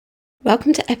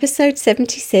Welcome to episode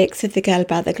 76 of the Girl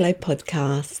About the Globe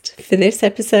podcast. For this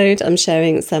episode, I'm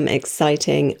sharing some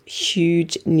exciting,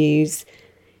 huge news.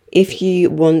 If you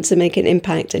want to make an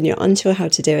impact and you're unsure how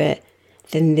to do it,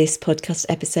 then this podcast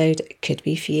episode could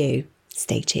be for you.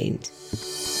 Stay tuned.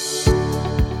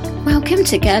 Welcome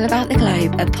to Girl About the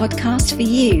Globe, a podcast for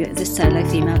you, the solo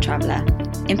female traveller,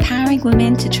 empowering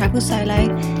women to travel solo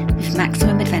with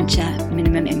maximum adventure,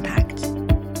 minimum impact.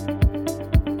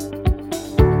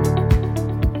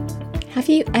 Have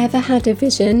you ever had a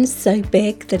vision so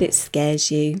big that it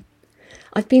scares you?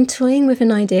 I've been toying with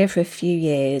an idea for a few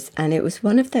years, and it was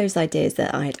one of those ideas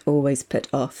that I'd always put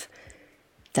off.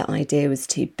 The idea was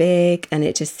too big and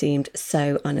it just seemed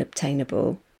so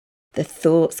unobtainable. The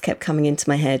thoughts kept coming into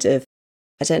my head of,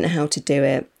 I don't know how to do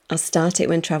it. I'll start it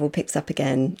when travel picks up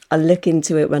again. I'll look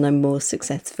into it when I'm more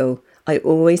successful. I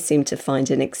always seem to find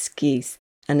an excuse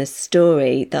and a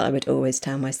story that I would always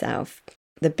tell myself.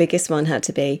 The biggest one had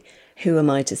to be, who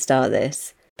am I to start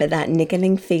this? But that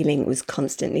niggling feeling was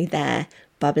constantly there,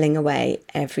 bubbling away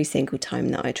every single time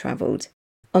that I travelled.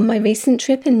 On my recent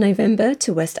trip in November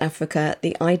to West Africa,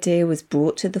 the idea was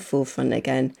brought to the forefront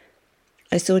again.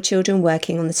 I saw children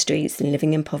working on the streets and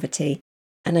living in poverty,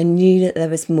 and I knew that there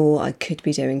was more I could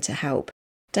be doing to help.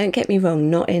 Don't get me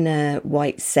wrong, not in a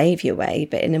white saviour way,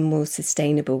 but in a more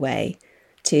sustainable way,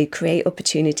 to create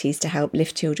opportunities to help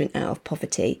lift children out of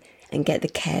poverty and get the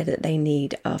care that they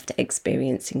need after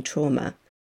experiencing trauma.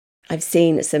 I've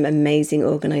seen some amazing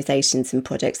organisations and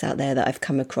projects out there that I've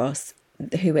come across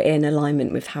who are in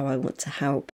alignment with how I want to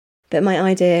help. But my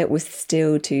idea was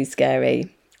still too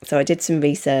scary. So I did some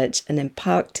research and then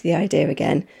parked the idea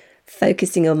again,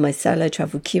 focusing on my solo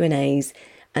travel Q&As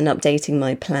and updating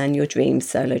my Plan Your Dreams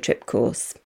solo trip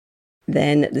course.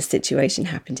 Then the situation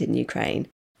happened in Ukraine.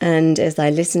 And as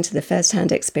I listened to the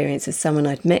first-hand experience of someone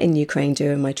I'd met in Ukraine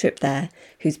during my trip there,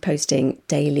 who's posting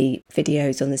daily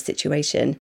videos on the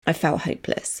situation, I felt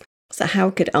hopeless. So how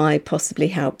could I possibly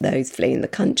help those fleeing the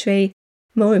country?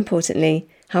 More importantly,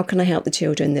 how can I help the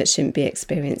children that shouldn't be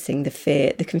experiencing the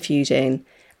fear, the confusion,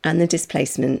 and the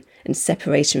displacement and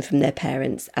separation from their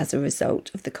parents as a result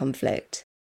of the conflict?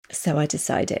 So I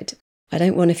decided, I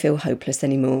don't want to feel hopeless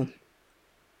anymore.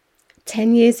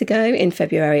 10 years ago, in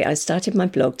February, I started my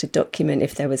blog to document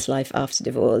if there was life after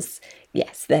divorce.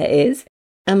 Yes, there is.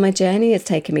 And my journey has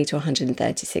taken me to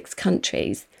 136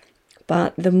 countries.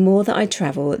 But the more that I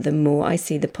travel, the more I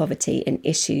see the poverty and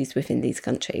issues within these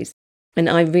countries. And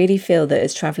I really feel that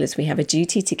as travellers, we have a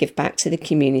duty to give back to the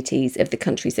communities of the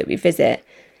countries that we visit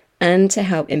and to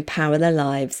help empower the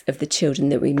lives of the children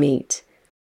that we meet.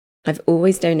 I've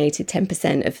always donated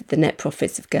 10% of the net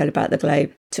profits of Girl About the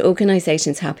Globe to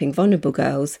organisations helping vulnerable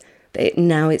girls, but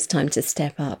now it's time to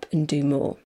step up and do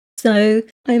more. So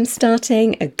I'm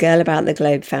starting a Girl About the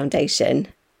Globe Foundation.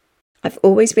 I've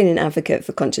always been an advocate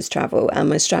for conscious travel, and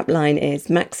my strapline is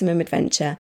maximum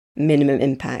adventure, minimum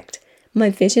impact.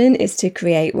 My vision is to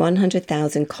create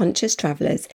 100,000 conscious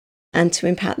travellers and to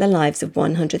impact the lives of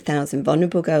 100,000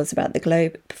 vulnerable girls about the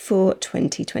globe before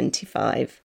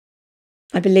 2025.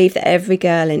 I believe that every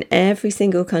girl in every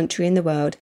single country in the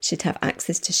world should have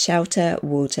access to shelter,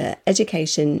 water,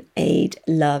 education, aid,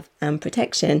 love and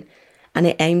protection, and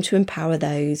I aim to empower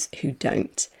those who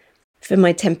don't. For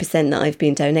my 10% that I've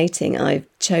been donating, I've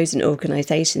chosen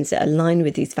organisations that align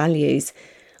with these values.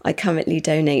 I currently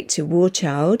donate to War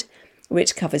Child,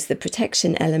 which covers the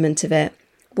protection element of it.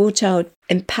 War Child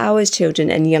empowers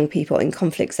children and young people in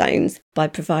conflict zones by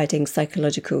providing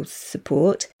psychological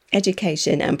support,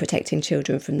 education and protecting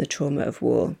children from the trauma of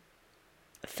war.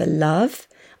 For Love,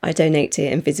 I donate to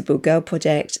Invisible Girl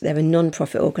Project. They're a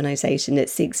non-profit organisation that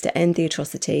seeks to end the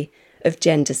atrocity of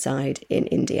gendercide in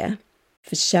India.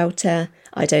 For Shelter,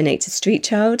 I donate to Street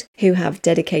Child, who have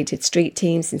dedicated street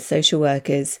teams and social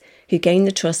workers who gain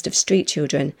the trust of street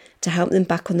children to help them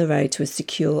back on the road to a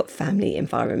secure family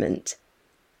environment.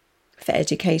 For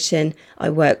Education, I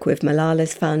work with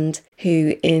Malala's Fund,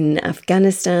 who in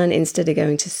Afghanistan, instead of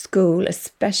going to school,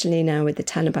 especially now with the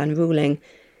Taliban ruling,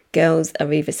 girls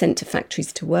are either sent to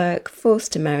factories to work,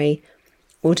 forced to marry,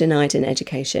 or denied an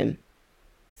education.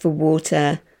 For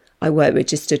Water, I work with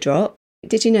Just a Drop.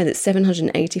 Did you know that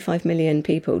 785 million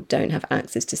people don't have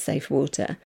access to safe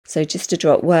water? So Just a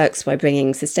Drop works by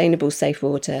bringing sustainable safe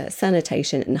water,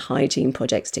 sanitation and hygiene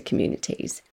projects to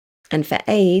communities. And for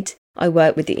Aid, I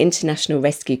work with the International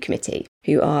Rescue Committee,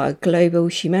 who are a global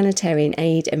humanitarian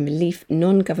aid and relief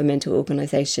non-governmental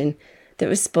organisation that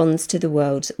responds to the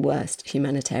world's worst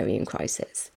humanitarian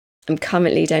crisis. I'm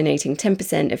currently donating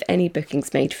 10% of any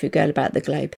bookings made through Girl About the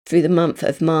Globe through the month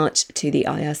of March to the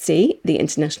IRC, the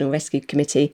International Rescue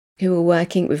Committee, who are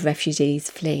working with refugees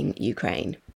fleeing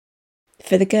Ukraine.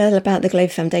 For the Girl About the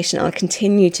Globe Foundation, I'll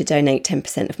continue to donate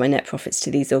 10% of my net profits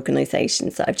to these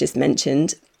organisations that I've just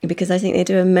mentioned, because I think they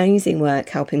do amazing work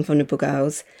helping vulnerable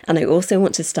girls, and I also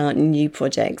want to start new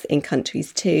projects in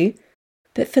countries too.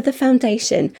 But for the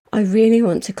foundation, I really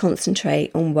want to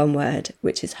concentrate on one word,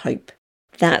 which is hope.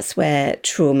 That's where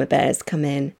trauma bears come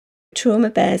in. Trauma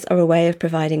bears are a way of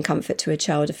providing comfort to a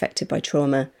child affected by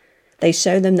trauma. They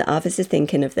show them that others are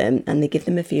thinking of them, and they give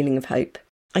them a feeling of hope.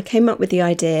 I came up with the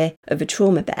idea of a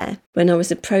trauma bear when I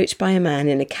was approached by a man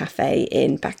in a cafe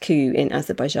in Baku in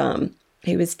Azerbaijan.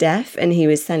 He was deaf and he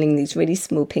was selling these really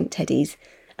small pink teddies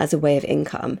as a way of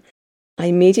income. I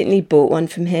immediately bought one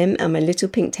from him, and my little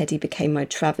pink teddy became my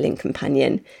travelling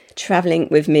companion, travelling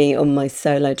with me on my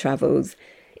solo travels.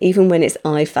 Even when its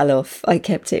eye fell off, I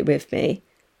kept it with me.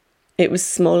 It was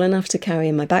small enough to carry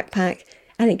in my backpack,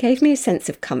 and it gave me a sense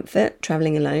of comfort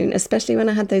travelling alone, especially when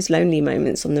I had those lonely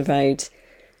moments on the road.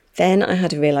 Then I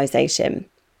had a realisation.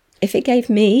 If it gave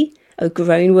me, a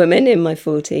grown woman in my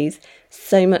 40s,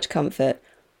 so much comfort,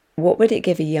 what would it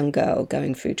give a young girl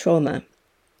going through trauma?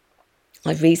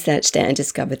 I researched it and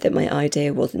discovered that my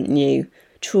idea wasn't new.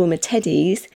 Trauma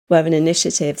Teddies were an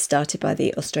initiative started by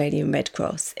the Australian Red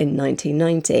Cross in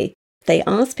 1990. They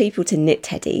asked people to knit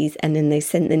teddies, and then they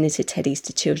sent the knitted teddies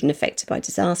to children affected by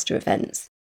disaster events.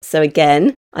 So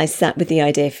again, I sat with the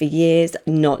idea for years,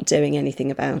 not doing anything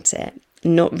about it,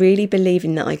 not really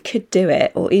believing that I could do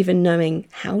it or even knowing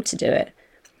how to do it.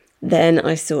 Then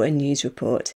I saw a news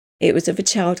report. It was of a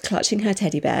child clutching her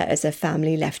teddy bear as her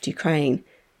family left Ukraine,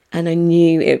 and I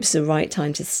knew it was the right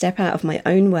time to step out of my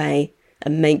own way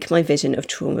and make my vision of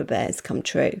trauma bears come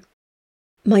true.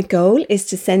 My goal is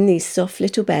to send these soft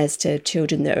little bears to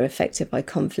children that are affected by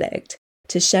conflict,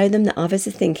 to show them that others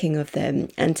are thinking of them,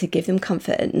 and to give them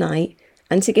comfort at night,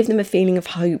 and to give them a feeling of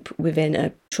hope within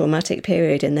a traumatic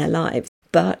period in their lives.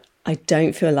 But I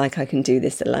don't feel like I can do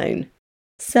this alone.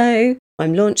 So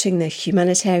I'm launching the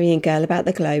Humanitarian Girl About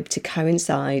the Globe to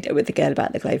coincide with the Girl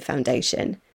About the Globe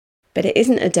Foundation. But it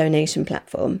isn't a donation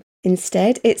platform.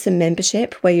 Instead, it's a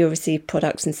membership where you'll receive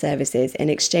products and services in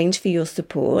exchange for your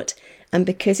support, and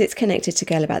because it's connected to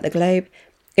Girl About the Globe,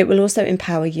 it will also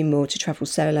empower you more to travel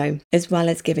solo, as well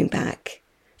as giving back.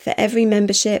 For every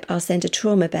membership, I'll send a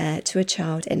trauma bear to a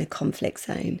child in a conflict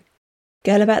zone.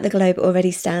 Girl About the Globe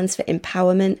already stands for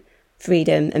empowerment,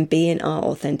 freedom, and being our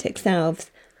authentic selves,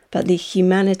 but the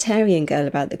Humanitarian Girl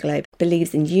About the Globe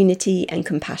believes in unity and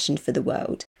compassion for the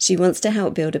world. She wants to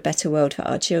help build a better world for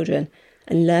our children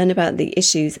and learn about the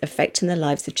issues affecting the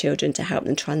lives of children to help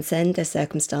them transcend their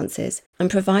circumstances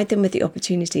and provide them with the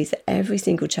opportunities that every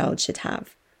single child should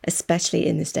have, especially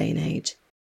in this day and age.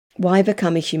 Why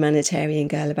become a Humanitarian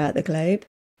Girl About the Globe?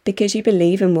 Because you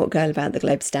believe in what Girl About the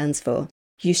Globe stands for.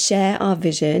 You share our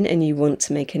vision and you want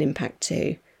to make an impact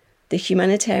too. The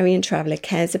humanitarian traveller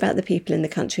cares about the people in the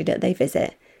country that they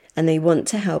visit, and they want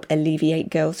to help alleviate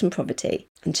girls from poverty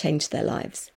and change their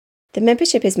lives. The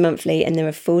membership is monthly, and there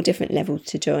are 4 different levels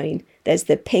to join. There's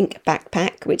the pink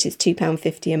backpack, which is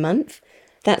 £2.50 a month.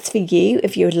 That's for you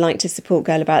if you would like to support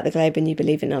Girl About the Globe and you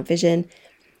believe in our vision.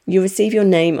 You'll receive your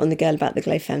name on the Girl About the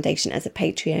Globe Foundation as a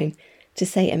Patreon to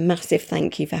say a massive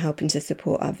thank you for helping to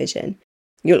support our vision.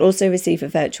 You'll also receive a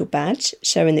virtual badge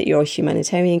showing that you're a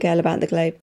humanitarian girl about the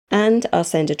globe, and I'll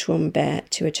send a trauma bear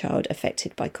to a child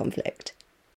affected by conflict.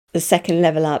 The second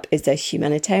level up is a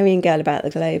Humanitarian Girl About the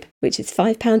Globe, which is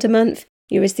 £5 a month.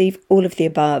 You receive all of the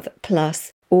above,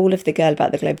 plus all of the Girl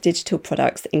About the Globe digital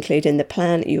products, including the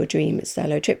Plan Your Dream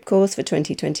Solo Trip course for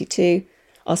 2022,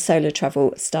 our Solo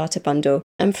Travel Starter Bundle,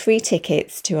 and free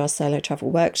tickets to our Solo Travel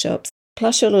workshops.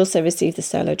 Plus, you'll also receive the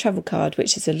Solo Travel Card,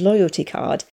 which is a loyalty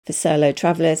card for solo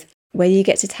travellers, where you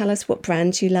get to tell us what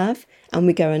brands you love, and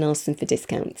we go and ask them for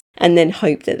discounts, and then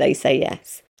hope that they say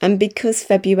yes. And because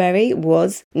February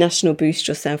was National Boost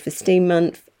Your Self-Esteem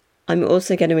Month, I'm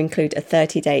also going to include a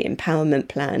 30-day empowerment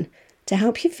plan to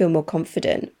help you feel more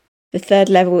confident. The third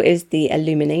level is the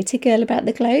Illuminated Girl About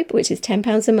the Globe, which is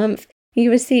 £10 a month. You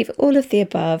receive all of the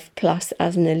above, plus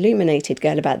as an Illuminated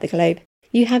Girl About the Globe,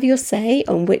 you have your say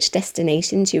on which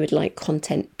destinations you would like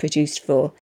content produced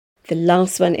for. The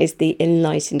last one is the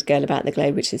Enlightened Girl About the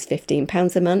Globe, which is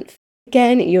 £15 a month.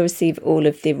 Again, you'll receive all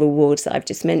of the rewards that I've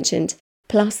just mentioned,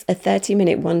 plus a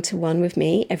 30-minute one-to-one with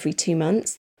me every 2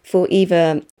 months for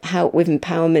either help with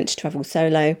empowerment to travel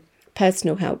solo,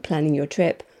 personal help planning your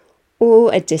trip,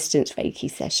 or a distance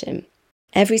Reiki session.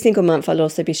 Every single month, I'll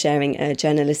also be sharing a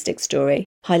journalistic story,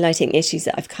 highlighting issues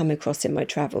that I've come across in my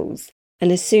travels.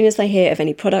 And as soon as I hear of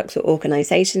any products or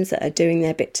organisations that are doing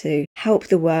their bit to help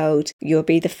the world, you'll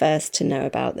be the first to know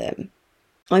about them.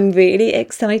 I'm really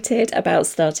excited about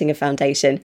starting a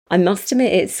foundation. I must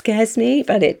admit it scares me,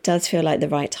 but it does feel like the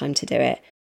right time to do it.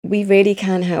 We really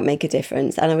can help make a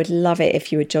difference, and I would love it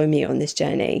if you would join me on this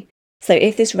journey. So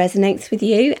if this resonates with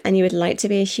you and you would like to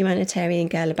be a humanitarian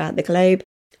girl about the globe,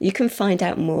 you can find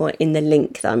out more in the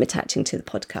link that I'm attaching to the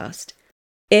podcast.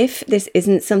 If this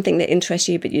isn't something that interests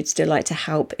you, but you'd still like to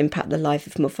help impact the life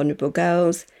of more vulnerable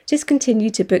girls, just continue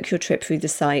to book your trip through the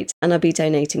site, and I'll be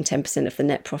donating 10% of the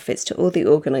net profits to all the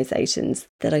organisations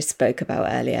that I spoke about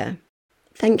earlier.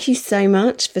 Thank you so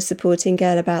much for supporting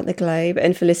Girl About the Globe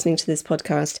and for listening to this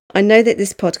podcast. I know that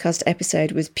this podcast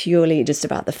episode was purely just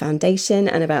about the foundation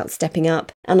and about stepping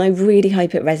up, and I really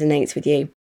hope it resonates with you.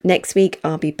 Next week,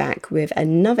 I'll be back with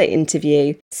another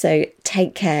interview, so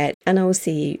take care and I will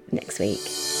see you next week.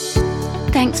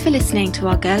 Thanks for listening to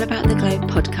our Girl About the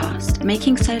Globe podcast,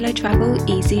 making solo travel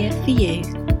easier for you.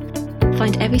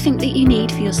 Find everything that you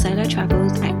need for your solo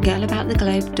travels at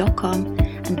girlabouttheglobe.com,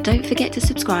 and don't forget to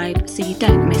subscribe so you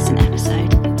don't miss an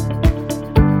episode.